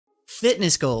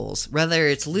Fitness goals, whether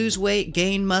it's lose weight,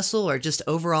 gain muscle, or just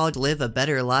overall live a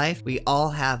better life, we all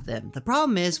have them. The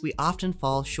problem is we often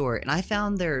fall short, and I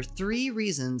found there are 3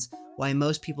 reasons why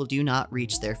most people do not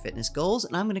reach their fitness goals,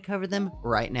 and I'm going to cover them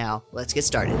right now. Let's get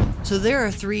started. So there are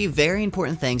 3 very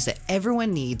important things that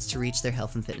everyone needs to reach their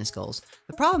health and fitness goals.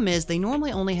 The problem is they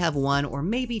normally only have 1 or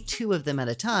maybe 2 of them at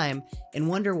a time and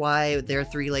wonder why their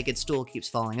 3-legged stool keeps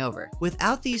falling over.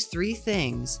 Without these 3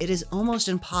 things, it is almost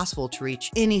impossible to reach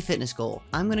any fitness goal.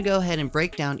 I'm going to go ahead and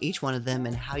break down each one of them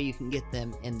and how you can get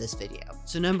them in this video.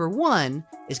 So number 1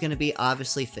 is going to be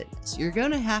obviously fitness. You're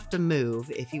going to have to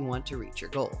move if you want to reach your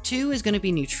goal. 2 is going to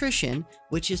be nutrition,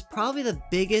 which is probably the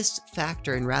biggest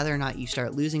factor in whether or not you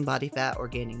start losing body fat or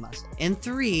gaining muscle. And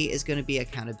 3 is going to be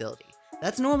accountability.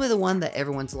 That's normally the one that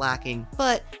everyone's lacking,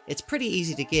 but it's pretty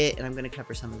easy to get, and I'm going to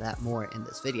cover some of that more in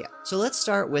this video. So let's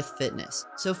start with fitness.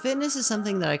 So fitness is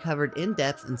something that I covered in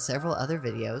depth in several other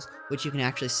videos, which you can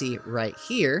actually see right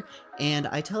here, and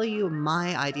I tell you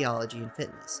my ideology in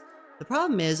fitness. The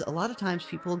problem is, a lot of times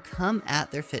people come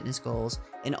at their fitness goals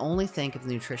and only think of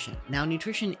nutrition. Now,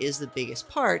 nutrition is the biggest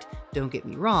part, don't get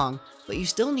me wrong, but you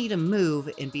still need to move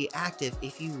and be active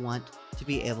if you want to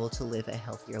be able to live a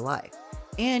healthier life.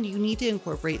 And you need to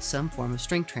incorporate some form of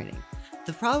strength training.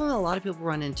 The problem a lot of people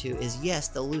run into is, yes,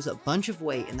 they'll lose a bunch of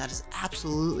weight, and that is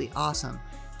absolutely awesome.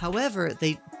 However,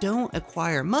 they don't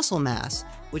acquire muscle mass,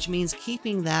 which means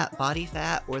keeping that body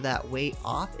fat or that weight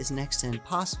off is next to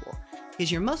impossible.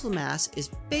 Because your muscle mass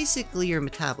is basically your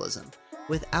metabolism.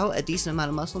 Without a decent amount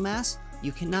of muscle mass,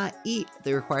 you cannot eat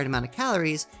the required amount of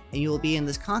calories, and you will be in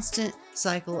this constant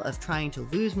cycle of trying to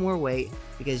lose more weight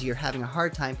because you're having a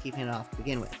hard time keeping it off to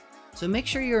begin with. So make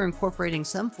sure you're incorporating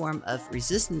some form of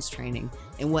resistance training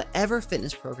in whatever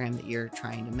fitness program that you're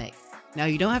trying to make. Now,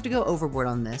 you don't have to go overboard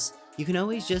on this. You can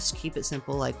always just keep it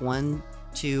simple, like 1,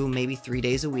 2, maybe 3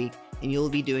 days a week, and you'll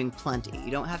be doing plenty.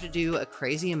 You don't have to do a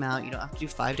crazy amount. You don't have to do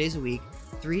 5 days a week.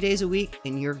 3 days a week,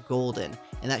 and you're golden.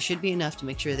 And that should be enough to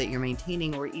make sure that you're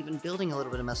maintaining or even building a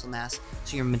little bit of muscle mass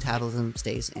so your metabolism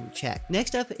stays in check.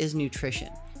 Next up is nutrition.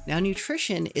 Now,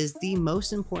 nutrition is the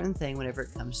most important thing whenever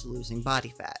it comes to losing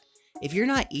body fat. If you're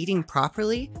not eating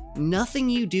properly, nothing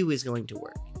you do is going to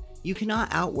work. You cannot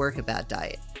outwork a bad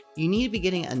diet. You need to be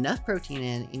getting enough protein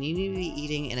in, and you need to be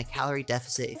eating in a calorie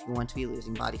deficit if you want to be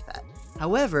losing body fat.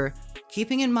 However,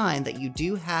 keeping in mind that you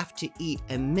do have to eat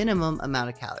a minimum amount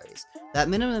of calories. That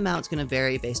minimum amount is going to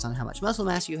vary based on how much muscle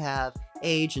mass you have,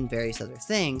 age, and various other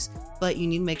things, but you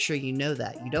need to make sure you know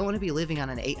that. You don't want to be living on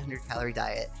an 800-calorie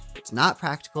diet. It's not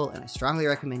practical, and I strongly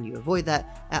recommend you avoid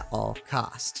that at all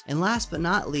costs. And last but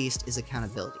not least is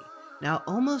accountability. Now,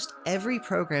 almost every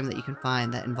program that you can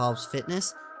find that involves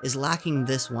fitness is lacking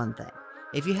this one thing.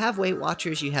 If you have Weight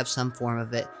Watchers, you have some form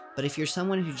of it, but if you're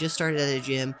someone who just started at a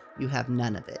gym, you have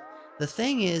none of it. The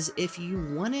thing is, if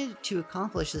you wanted to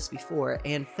accomplish this before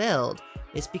and failed,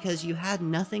 it's because you had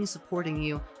nothing supporting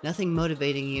you, nothing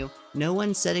motivating you, no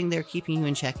one sitting there keeping you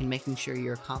in check and making sure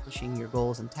you're accomplishing your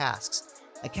goals and tasks.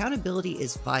 Accountability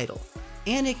is vital,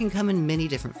 and it can come in many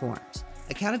different forms.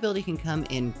 Accountability can come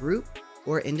in group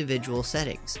or individual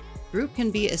settings. Group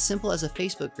can be as simple as a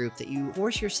Facebook group that you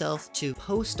force yourself to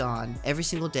post on every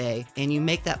single day, and you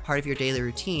make that part of your daily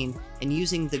routine, and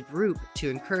using the group to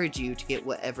encourage you to get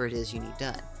whatever it is you need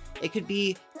done. It could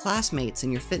be classmates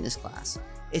in your fitness class.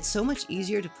 It's so much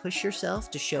easier to push yourself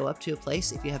to show up to a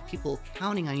place if you have people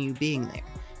counting on you being there.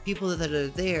 People that are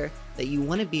there that you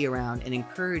want to be around and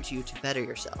encourage you to better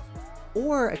yourself.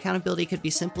 Or accountability could be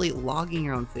simply logging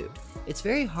your own food. It's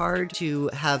very hard to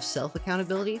have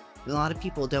self-accountability. A lot of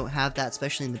people don't have that,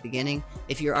 especially in the beginning.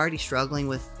 If you're already struggling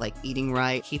with like eating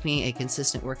right, keeping a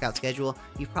consistent workout schedule,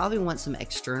 you probably want some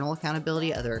external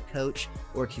accountability, either a coach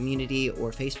or community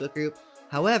or Facebook group.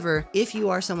 However, if you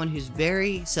are someone who's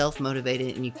very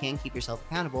self-motivated and you can keep yourself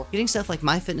accountable, getting stuff like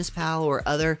MyFitnessPal or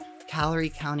other calorie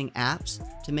counting apps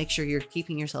to make sure you're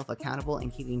keeping yourself accountable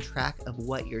and keeping track of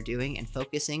what you're doing and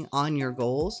focusing on your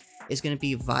goals is going to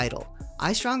be vital.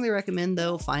 I strongly recommend,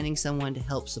 though, finding someone to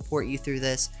help support you through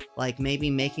this, like maybe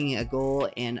making a goal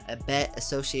and a bet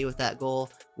associated with that goal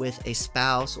with a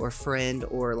spouse or friend,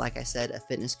 or like I said, a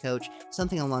fitness coach,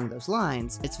 something along those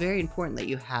lines. It's very important that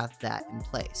you have that in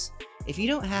place. If you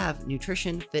don't have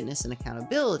nutrition, fitness, and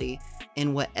accountability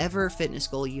in whatever fitness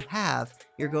goal you have,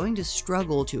 you're going to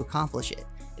struggle to accomplish it.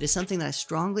 It is something that I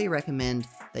strongly recommend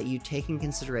that you take in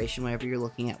consideration whenever you're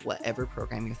looking at whatever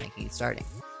program you're thinking of starting.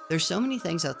 There's so many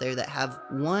things out there that have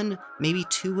 1, maybe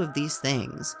 2 of these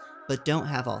things, but don't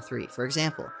have all three. For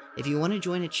example, if you want to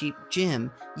join a cheap gym,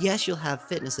 yes, you'll have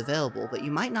fitness available, but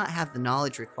you might not have the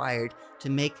knowledge required to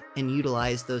make and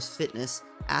utilize those fitness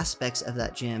aspects of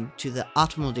that gym to the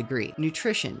optimal degree.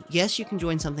 Nutrition. Yes, you can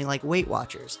join something like Weight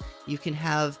Watchers. You can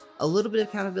have a little bit of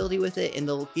accountability with it, and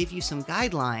they'll give you some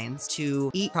guidelines to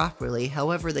eat properly.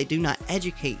 However, they do not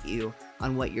educate you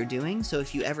on what you're doing. So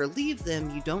if you ever leave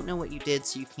them, you don't know what you did,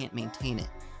 so you can't maintain it.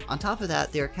 On top of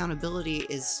that, their accountability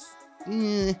is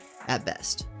at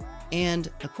best. And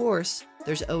of course,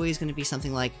 there's always going to be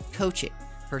something like coaching,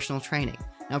 personal training.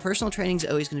 Now, personal training is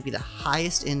always going to be the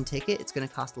highest end ticket. It's going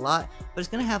to cost a lot, but it's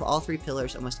going to have all three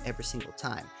pillars almost every single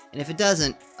time. And if it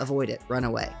doesn't, avoid it, run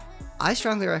away. I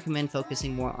strongly recommend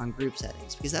focusing more on group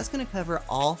settings because that's going to cover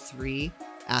all three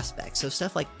aspects. So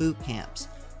stuff like boot camps,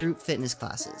 group fitness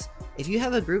classes. If you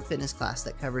have a group fitness class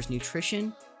that covers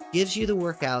nutrition, gives you the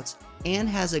workouts, and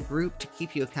has a group to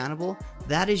keep you accountable,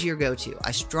 that is your go-to.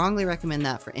 I strongly recommend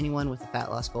that for anyone with a fat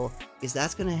loss goal because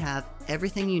that's going to have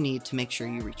everything you need to make sure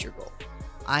you reach your goal.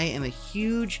 I am a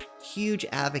huge, huge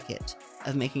advocate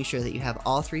of making sure that you have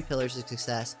all three pillars of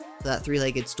success so that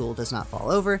three-legged stool does not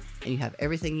fall over and you have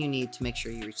everything you need to make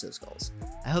sure you reach those goals.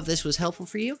 I hope this was helpful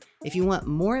for you. If you want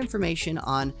more information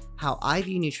on how I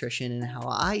view nutrition and how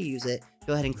I use it,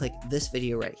 go ahead and click this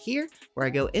video right here where I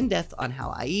go in depth on how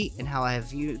I eat and how I have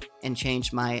viewed and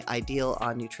changed my ideal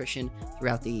on nutrition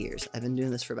throughout the years. I've been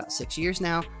doing this for about 6 years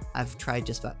now. I've tried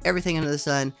just about everything under the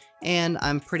sun, and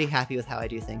I'm pretty happy with how I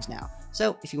do things now.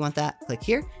 So if you want that, click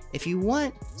here. If you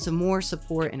want some more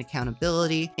support and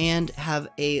accountability and have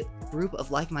a group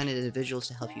of like-minded individuals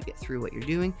to help you get through what you're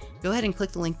doing, go ahead and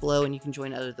click the link below and you can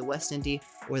join either the West Indy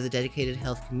or the dedicated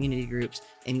health community groups,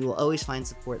 and you will always find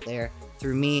support there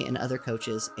through me and other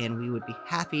coaches, and we would be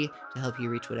happy to help you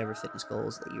reach whatever fitness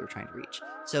goals that you are trying to reach.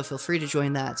 So feel free to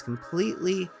join that. It's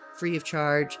completely free of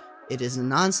charge. It is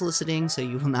non-soliciting, so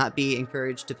you will not be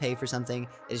encouraged to pay for something.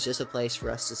 It is just a place for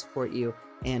us to support you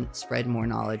and spread more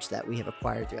knowledge that we have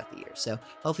acquired throughout the years. So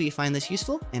hopefully you find this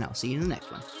useful, and I'll see you in the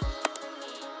next one.